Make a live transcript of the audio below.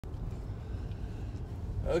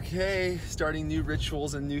Okay, starting new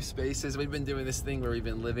rituals and new spaces. We've been doing this thing where we've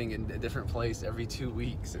been living in a different place every 2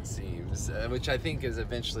 weeks, it seems, which I think is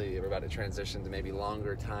eventually we're about to transition to maybe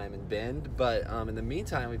longer time in Bend. But in the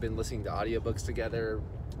meantime, we've been listening to audiobooks together.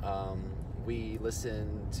 We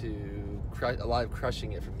listen to a lot of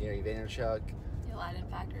Crushing It from Gary Vaynerchuk. The Aladdin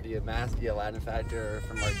Factor. The Aladdin Factor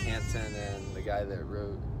from Mark Hansen and the guy that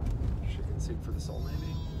wrote Chicken Soup for the Soul,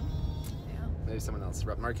 maybe? Maybe someone else.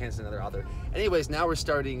 Mark Hansen, another author. Anyways, now we're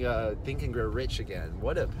starting Think and Grow Rich again.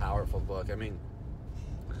 What a powerful book. I mean,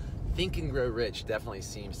 Think and Grow Rich definitely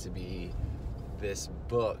seems to be this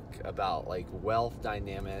book about like wealth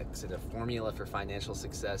dynamics and a formula for financial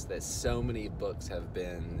success that so many books have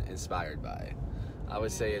been inspired by. I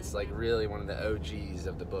would say it's like really one of the OGs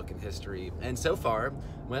of the book in history. And so far,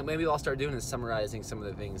 maybe all I'll start doing is summarizing some of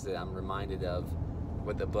the things that I'm reminded of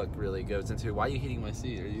what the book really goes into. Why are you heating my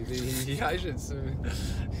seat? Are you? I should.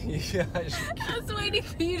 Yeah, I should. I was waiting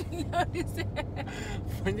for you to notice it.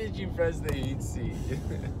 When did you press the heat seat?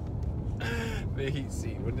 The heat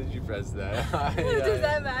seat. When did you press that? Does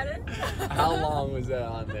that matter? How long was that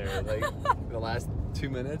on there? Like the last 2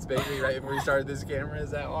 minutes, basically, right before you started this camera. Is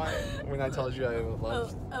that why? When I told you I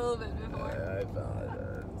loved. A little bit before. I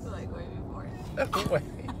thought. So like way before. Wait.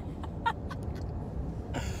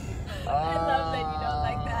 I love that you don't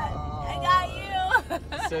like that. I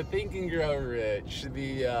got you. So Think and Grow Rich,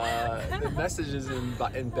 the message is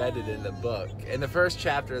embedded in the book. In the first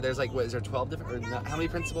chapter, there's like, what, is there 12 different, how many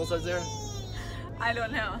principles is there? I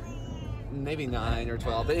don't know. Maybe 9 or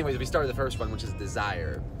 12. But anyways, we start with the first one, which is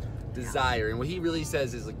desire. Desire, and what he really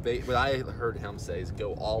says is, like, what I heard him say is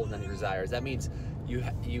go all in on your desires. That means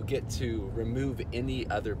you get to remove any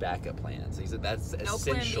other backup plans. He said that's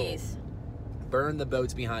essential. No plan Bs. Burn the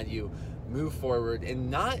boats behind you, move forward, and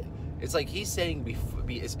not, it's like he's saying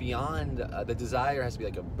it's beyond, the desire has to be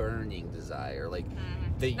like a burning desire, like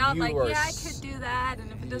that not you like, are, yeah, I could do that, and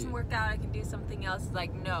if it doesn't work out, I can do something else.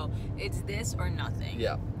 Like, no, it's this or nothing.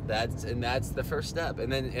 Yeah, that's the first step. And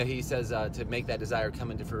then he says to make that desire come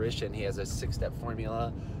into fruition, he has a 6-step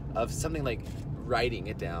formula of something like writing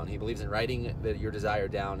it down. He believes in writing your desire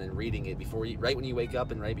down and reading it right when you wake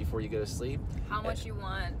up and right before you go to sleep. How much you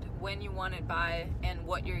want, when you want it by, and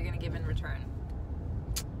what you're going to give in return.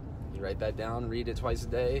 You write that down, read it twice a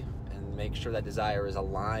day, and make sure that desire is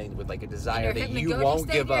aligned with like a desire that you won't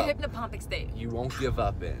give up. Your hypnopompic state. You won't give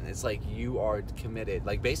up in. It's like you are committed.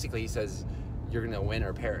 Like basically he says you're going to win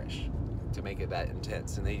or perish to make it that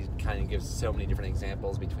intense. And he kind of gives so many different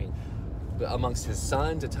examples amongst his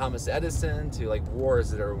son to Thomas Edison to like wars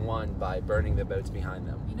that are won by burning the boats behind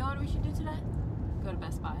them. You know what we should do today? Go to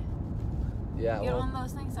Best Buy. Yeah. Get one of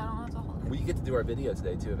those things. I don't have to hold it. We get to do our video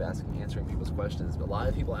today too of answering people's questions. But a lot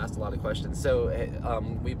of people asked a lot of questions. So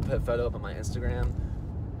we put a photo up on my Instagram.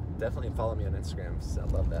 Definitely follow me on Instagram. I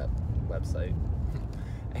love that website.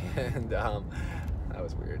 And that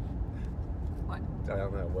was weird. What? I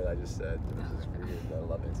don't know what I just said. It was just weird. I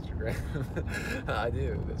love Instagram. I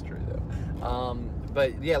do. That's true though.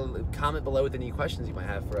 But yeah, comment below with any questions you might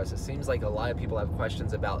have for us. It seems like a lot of people have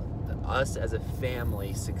questions about us as a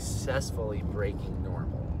family successfully breaking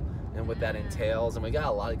normal and what that entails. And we got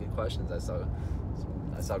a lot of good questions. I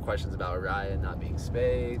saw questions about Ryan not being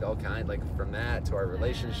spayed, all kinds, like from that to our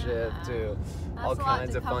relationship to all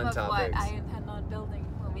kinds of fun topics. What I intend on building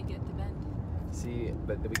when we get to Bend. See,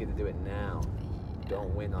 but we get to do it now. Yeah.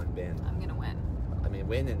 Don't win on Bend. I'm gonna win. I mean,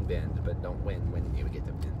 win and bend, but don't win when you get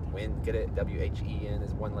to Bend. Win, get it? W-H-E-N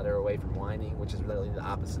is one letter away from whining, which is literally the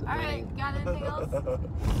opposite of winning. Alright, got anything else?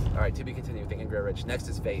 Alright, to be continued. Think and Grow Rich. Next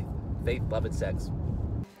is faith. Faith, love, and sex.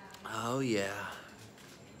 Oh, yeah.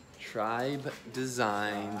 Tribe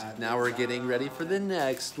designed. Now we're getting ready for the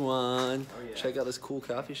next one. Check out this cool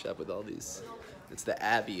coffee shop with all these. It's the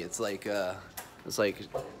Abbey. It's like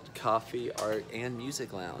coffee, art, and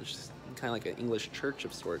music lounge. Kind of like an English church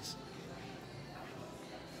of sorts.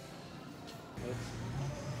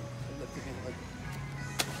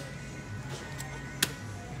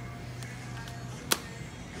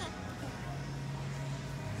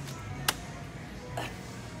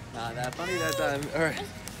 Not that funny that time. All right,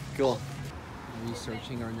 cool.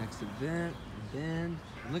 Researching our next event. Bend.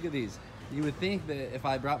 Look at these. You would think that if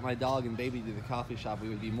I brought my dog and baby to the coffee shop, we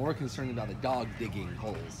would be more concerned about the dog digging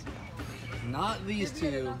holes. Not these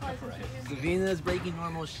two. Savina's breaking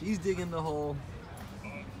normal. She's digging the hole.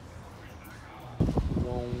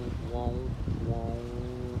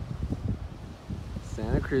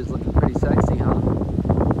 Santa Cruz looking pretty sexy, huh?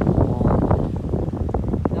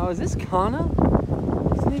 Now, is this Kana?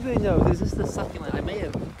 Does anybody know? Is this the succulent? I may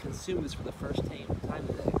have consumed this for the first time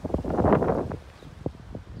today.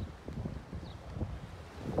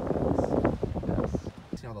 Yes.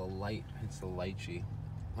 See how the light hits the light sheet.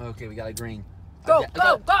 Okay, we got a green. Go,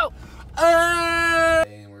 go!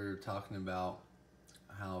 And we're talking about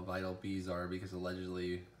how vital bees are because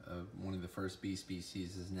allegedly one of the first bee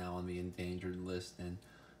species is now on the endangered list, and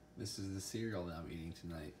this is the cereal that I'm eating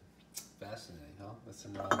tonight. Fascinating, huh? With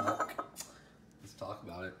some raw milk. Let's talk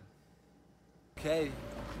about it. Okay,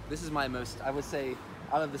 this is my most, I would say,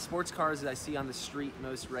 out of the sports cars that I see on the street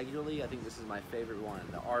most regularly, I think this is my favorite one,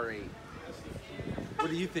 the R8. What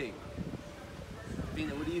do you think?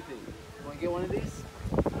 Vina, what do you think? You want to get one of these?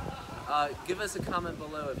 Give us a comment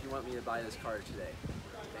below if you want me to buy this car today.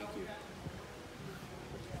 Thank you.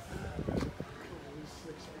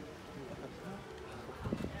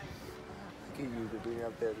 Look at you being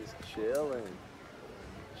up there just chilling.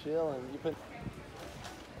 Chilling. You put.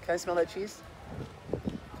 Can I smell that cheese?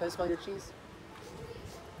 Can I smell your cheese?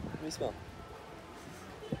 Let me smell.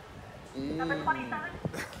 Number 27.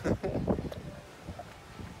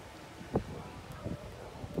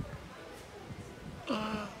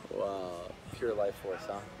 Wow, pure life force,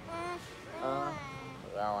 huh?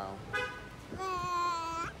 Wow.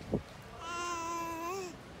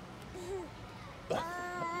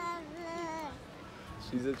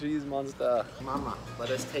 She's a cheese monster. Mama, let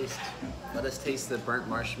us taste the burnt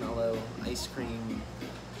marshmallow, ice cream,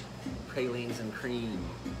 pralines and cream.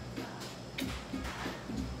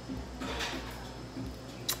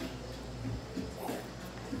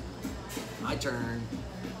 My turn.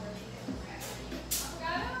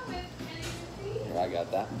 Here, I got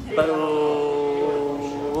that.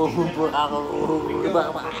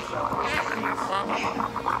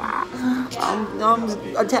 I'm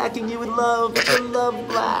attacking you with love. It's a love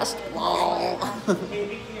blast.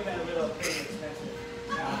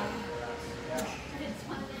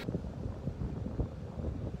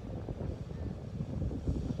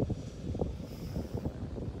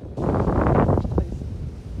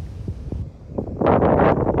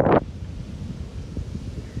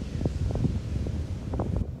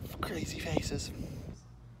 Crazy faces.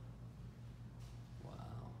 Wow.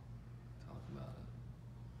 Talk about it.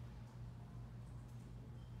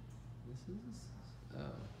 This is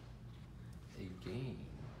a game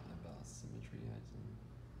about symmetry, Eisenman.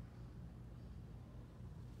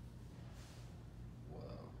 Whoa.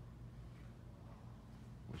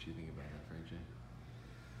 What do you think about that, Frank J?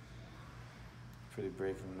 Pretty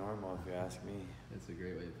breaking normal, if you ask me. That's a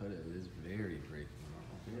great way to put it. It is very breaking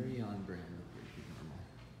normal. Very on brand with breaking normal.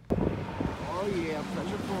 Oh yeah,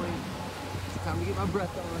 pressure point. It's time to get my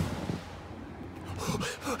breath on.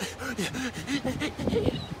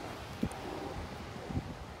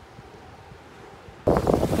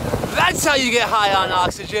 That's how you get high on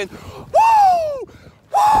oxygen. Woo!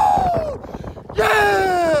 Woo!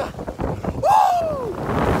 Yeah! Woo!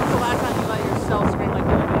 When's the last time you let yourself scream like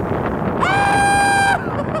that?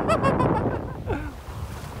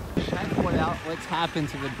 Check what out. What's happened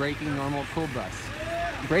to the Breaking Normal cool bus?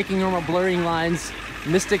 Breaking Normal, Blurring Lines,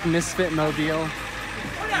 Mystic Misfit Mobile.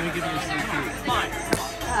 Let me give you a sneak peek.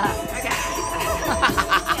 Okay.